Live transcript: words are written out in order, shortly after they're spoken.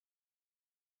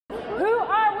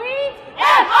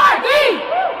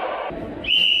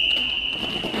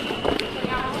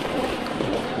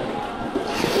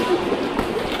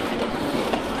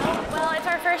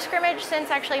since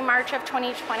actually March of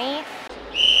 2020.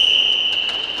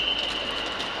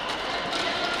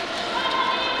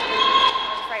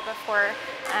 Right before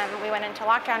we went into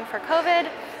lockdown for COVID.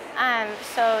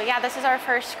 So yeah, this is our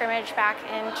first scrimmage back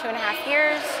in 2.5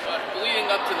 years.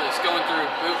 Leading up to this, going through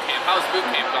boot camp, how's boot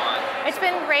camp gone? It's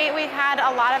been great. We've had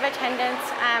a lot of attendance.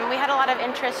 We had a lot of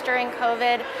interest during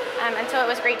COVID, and so it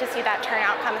was great to see that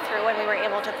turnout come through when we were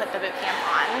able to put the boot camp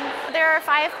on. There are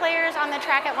 5 players on the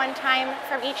track at one time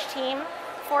from each team.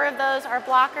 4 of those are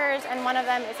blockers, and 1 of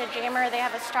them is a jammer. They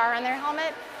have a star on their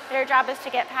helmet. Their job is to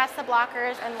get past the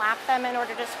blockers and lap them in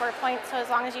order to score points. So as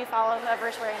long as you follow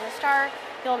whoever's wearing the star,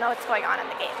 you'll know what's going on in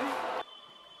the game.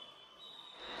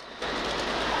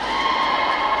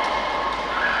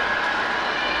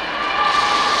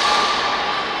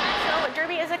 So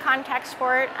Derby is a contact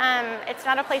sport. It's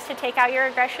not a place to take out your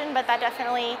aggression, but that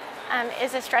definitely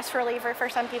is a stress reliever for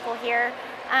some people here.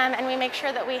 And we make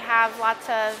sure that we have lots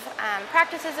of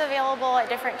practices available at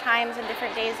different times and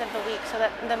different days of the week so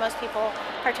that the most people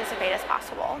participate as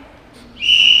possible.